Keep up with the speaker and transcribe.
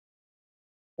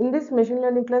In this machine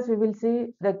learning class, we will see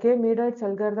the k-Medoids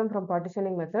algorithm from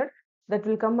partitioning method that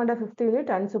will come under 5th unit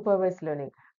unsupervised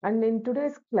learning. And in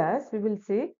today's class, we will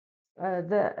see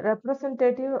the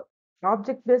representative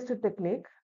object-based technique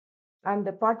and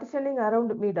the partitioning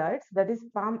around Medoids, that is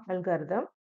PAM algorithm,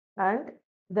 and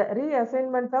the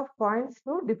reassignment of points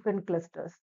to different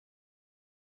clusters.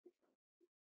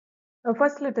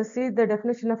 First, let us see the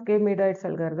definition of k-Medoids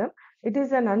algorithm. It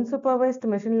is an unsupervised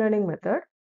machine learning method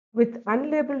with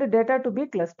unlabeled data to be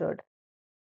clustered.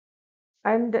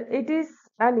 And it is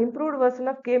an improved version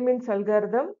of k-means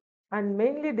algorithm and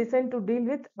mainly designed to deal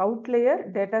with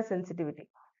outlier data sensitivity.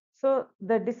 So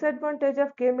the disadvantage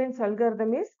of k-means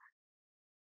algorithm is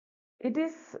it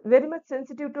is very much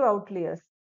sensitive to outliers.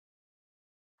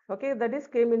 Okay, that is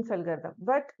k-means algorithm.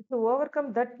 But to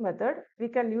overcome that method, we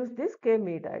can use this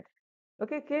k-Mediod.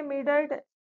 Okay, k-Mediod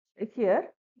here,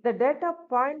 the data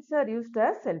points are used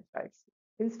as centroids.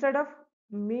 Instead of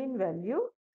mean value,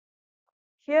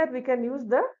 here we can use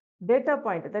the data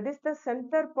point. That is the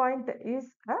center point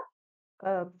is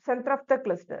a center of the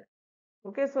cluster.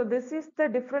 Okay, so this is the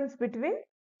difference between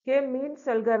k-means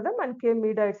algorithm and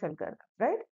k-Mediods algorithm,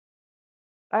 right?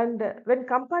 And when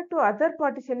compared to other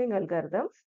partitioning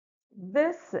algorithms,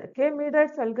 this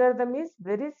k-Mediods algorithm is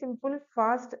very simple,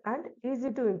 fast, and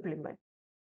easy to implement.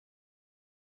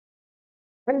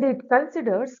 And it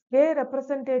considers k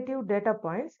representative data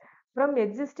points from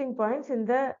existing points in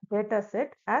the data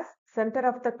set as center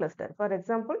of the cluster. For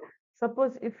example,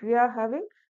 suppose if we are having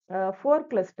four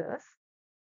clusters,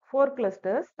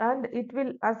 and it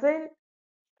will assign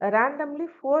randomly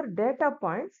 4 data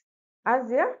points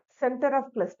as a center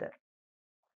of cluster.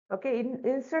 Okay,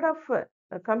 instead of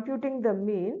computing the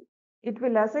mean, it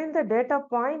will assign the data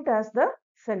point as the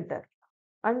center,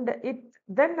 and it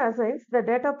then assigns the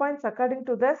data points according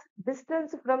to the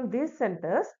distance from these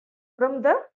centers from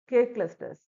the k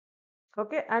clusters.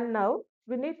 Okay, and now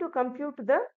we need to compute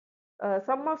the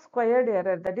sum of squared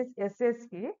error, that is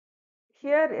SSE.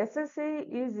 Here SSE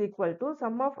is equal to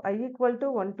sum of I equal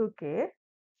to 1 to k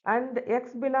and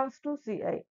x belongs to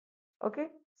Ci. Okay,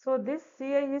 so this Ci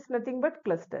is nothing but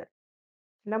cluster,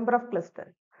 number of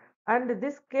cluster, and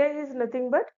this k is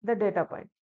nothing but the data point,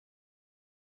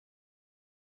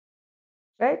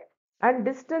 right? And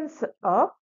distance of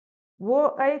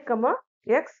Oi comma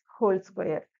x whole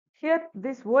square. Here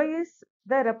this Y is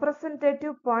the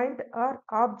representative point or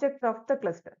object of the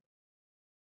cluster.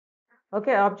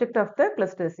 Okay, object of the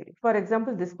cluster C. For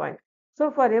example, this point.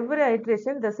 So for every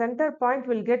iteration, the center point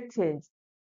will get changed.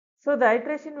 So the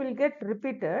iteration will get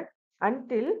repeated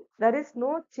until there is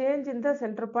no change in the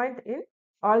center point in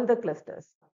all the clusters.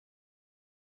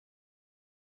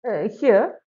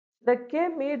 Here, the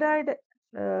k-Mediod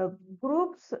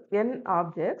groups n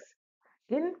objects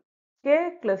in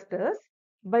k clusters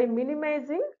by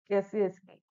minimizing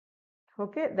SSK.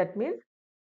 Okay, that means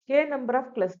k number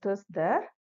of clusters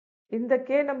there. In the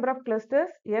k number of clusters,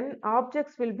 n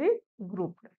objects will be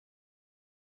grouped.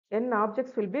 N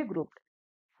objects will be grouped.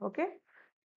 Okay,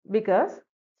 because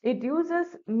it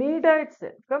uses Medoids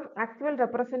from actual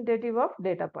representative of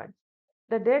data point.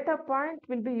 The data point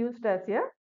will be used as a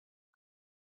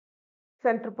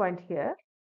center point here,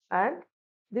 and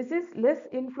this is less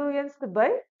influenced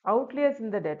by outliers in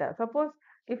the data. Suppose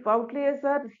if outliers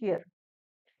are here,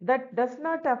 that does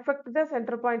not affect the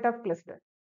center point of cluster.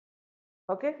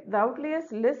 Okay, the outliers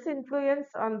less influence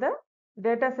on the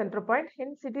data center point,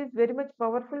 hence it is very much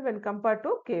powerful when compared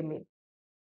to k-means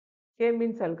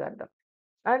algorithm.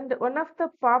 And one of the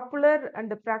popular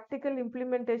and practical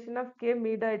implementation of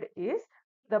k-Mediod is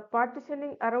the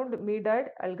partitioning around Medoid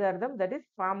algorithm, that is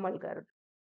PAM algorithm.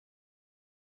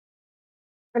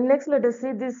 And next let us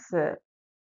see this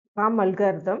PAM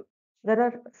algorithm. There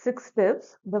are 6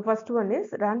 steps. The first one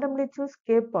is randomly choose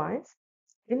k points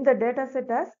in the data set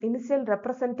as initial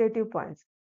representative points.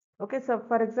 Okay, so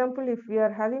for example, if we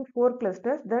are having 4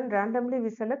 clusters, then randomly we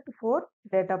select 4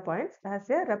 data points as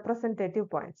a representative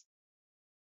points.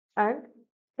 And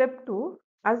step 2,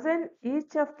 assign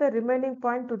each of the remaining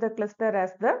point to the cluster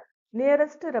as the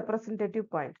nearest representative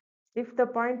point. If the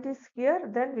point is here,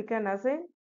 then we can assign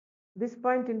this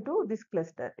point into this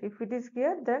cluster. If it is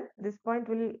here, then this point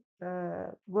will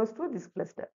goes to this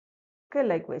cluster. Okay,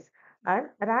 likewise. And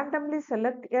randomly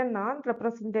select a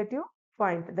non-representative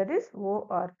point, that is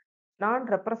OR,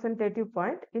 non-representative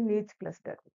point in each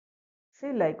cluster.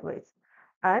 See likewise.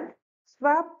 And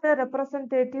swap the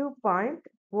representative point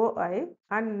OI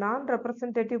and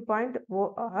non-representative point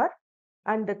OR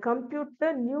and compute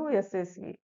the new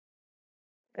SSE.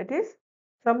 It is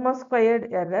sum of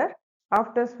squared error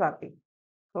after swapping.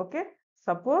 Okay.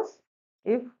 Suppose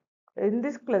if in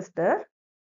this cluster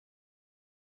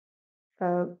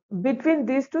between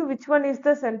these two, which one is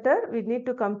the center, we need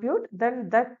to compute, then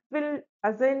that will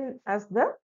assign as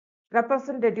the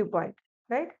representative point,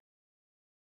 right?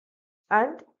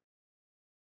 And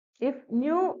if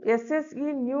new SSE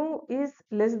new is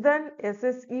less than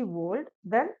SSE old,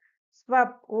 then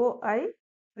swap OI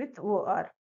with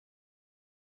OR.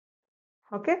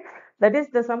 Okay, that is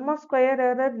the sum of square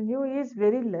error new is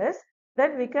very less,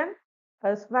 then we can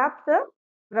swap the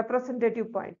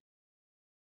representative point.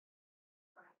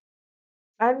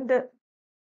 And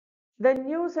the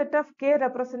new set of k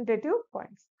representative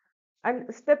points.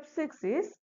 And step 6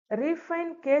 is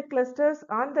refine k clusters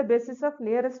on the basis of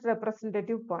nearest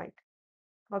representative point.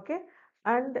 Okay,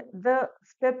 and the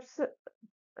steps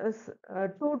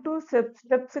 2 to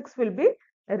step 6 will be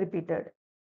repeated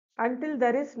until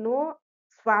there is no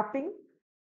swapping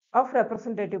of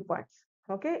representative points,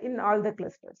 okay, in all the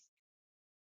clusters.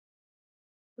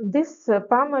 This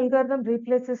PAM algorithm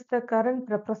replaces the current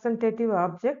representative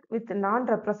object with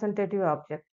non-representative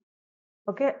object,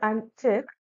 okay, and check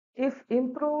if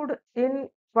improved in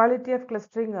quality of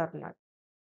clustering or not.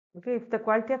 Okay, if the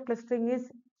quality of clustering is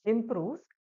improves,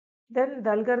 then the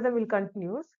algorithm will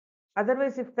continues.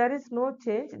 Otherwise, if there is no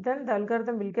change, then the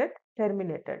algorithm will get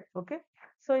terminated. Okay,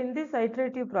 so in this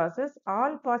iterative process,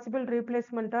 all possible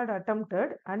replacement are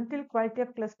attempted until quality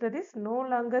of cluster is no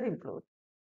longer improved.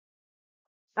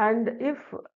 And if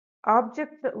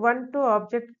object 1 to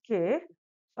object k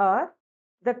are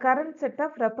the current set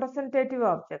of representative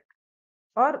object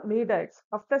or Medoids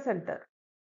of the center,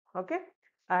 okay,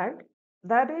 and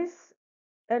that is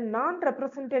a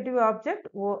non-representative object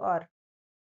OR,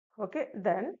 okay,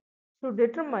 then to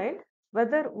determine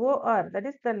whether OR, that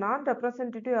is the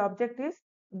non-representative object, is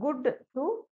good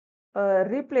to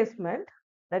replacement,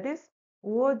 that is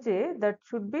OJ, that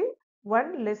should be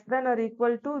 1 less than or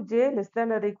equal to j less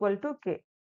than or equal to k,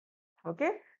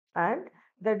 okay, and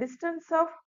the distance of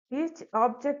each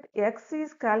object x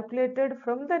is calculated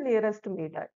from the nearest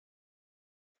Medoid,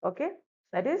 okay,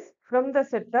 that is from the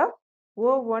set of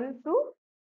O1 to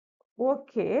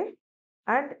OK,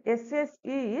 and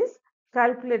SSE is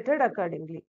calculated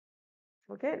accordingly.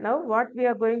 Okay, now what we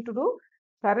are going to do,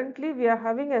 currently we are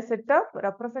having a set of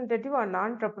representative or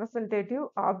non-representative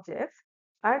objects,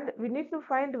 and we need to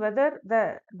find whether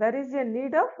there is a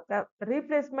need of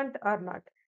replacement or not.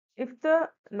 If the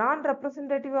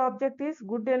non-representative object is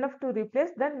good enough to replace,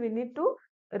 then we need to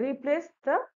replace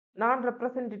the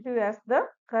non-representative as the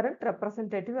current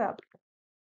representative object.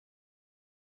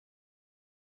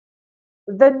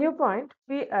 The new point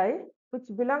Pi, which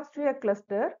belongs to a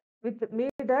cluster with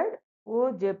Medoid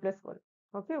Oj plus 1,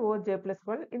 okay, Oj plus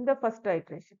 1 in the first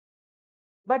iteration.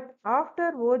 But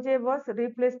after Oj was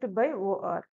replaced by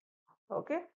Or,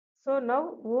 okay. So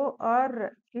now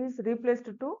Or is replaced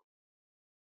to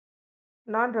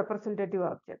non-representative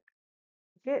object.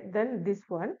 Okay, then this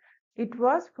one, it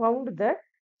was found that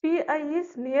Pi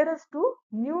is nearest to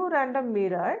new random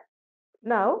Medoid.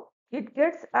 Now it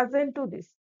gets assigned to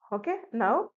this. Okay,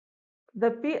 now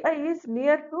the Pi is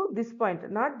near to this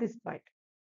point, not this point.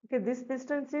 Okay, this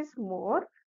distance is more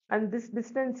and this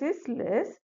distance is less.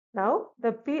 Now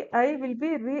the Pi will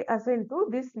be reassigned to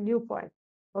this new point.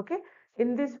 Okay,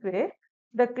 in this way,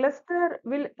 the cluster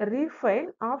will refine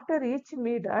after each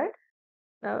Medoid,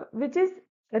 which is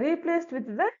replaced with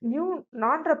the new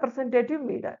non-representative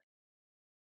Medoid.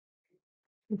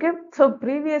 Okay, so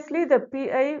previously the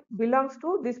Pi belongs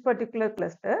to this particular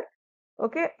cluster.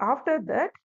 Okay, after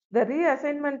that, the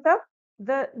reassignment of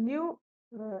the new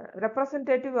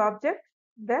representative object,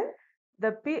 then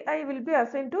the Pi will be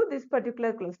assigned to this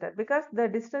particular cluster because the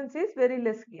distance is very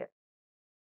less here.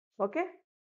 Okay,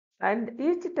 and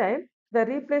each time the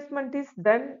replacement is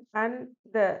done and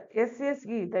the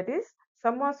SSE, that is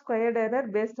sum of squared error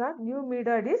based on new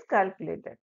Medoid, is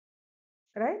calculated,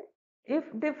 right? If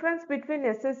difference between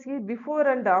SSE before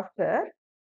and after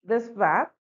the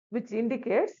swap, which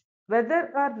indicates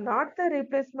whether or not the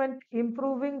replacement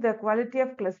improving the quality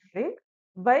of clustering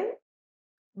by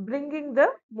bringing the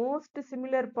most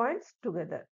similar points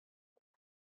together.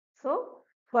 So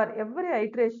for every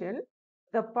iteration,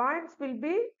 the points will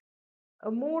be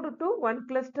moved to one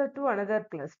cluster to another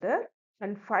cluster,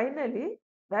 and finally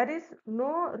there is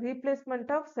no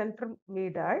replacement of center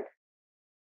Medoid.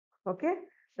 Okay,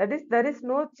 that is there is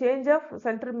no change of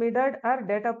center Medoid or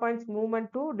data points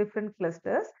movement to different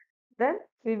clusters. Then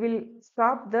we will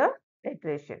stop the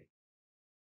iteration.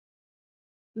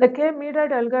 The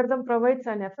k-Mediod algorithm provides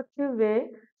an effective way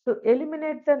to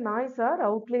eliminate the noise or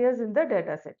outliers in the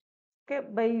dataset. Okay,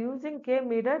 by using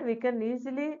k-Mediod, we can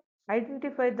easily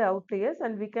identify the outliers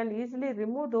and we can easily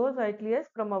remove those outliers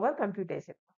from our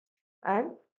computation.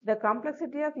 And the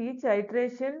complexity of each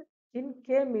iteration in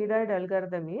k-Medoid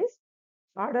algorithm is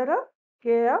order of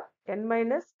k of n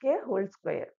minus k whole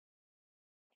square.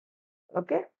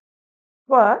 Okay.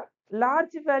 For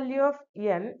large value of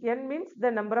n means the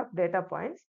number of data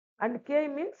points and k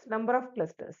means number of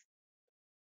clusters.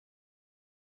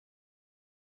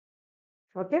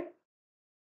 Okay.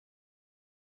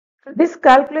 This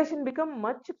calculation become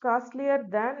much costlier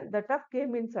than that of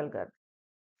k-means algorithm.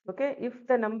 Okay, if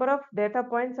the number of data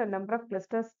points and number of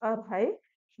clusters are high,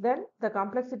 then the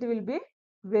complexity will be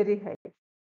very high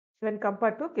when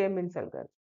compared to k-means algorithm.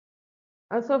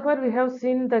 So far we have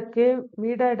seen the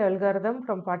k-Mediod algorithm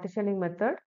from partitioning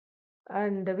method,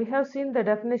 and we have seen the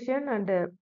definition and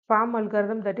PAM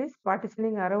algorithm, that is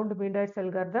partitioning around Medoids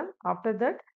algorithm. After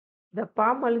that, the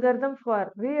PAM algorithm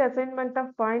for reassignment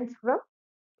of points from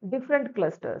different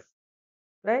clusters,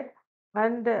 right?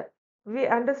 And we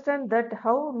understand that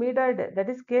how Medoid, that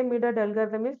is k-Mediod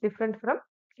algorithm, is different from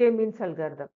k-means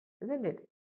algorithm, isn't it?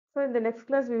 So in the next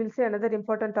class, we will see another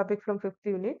important topic from 5th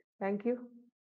unit. Thank you.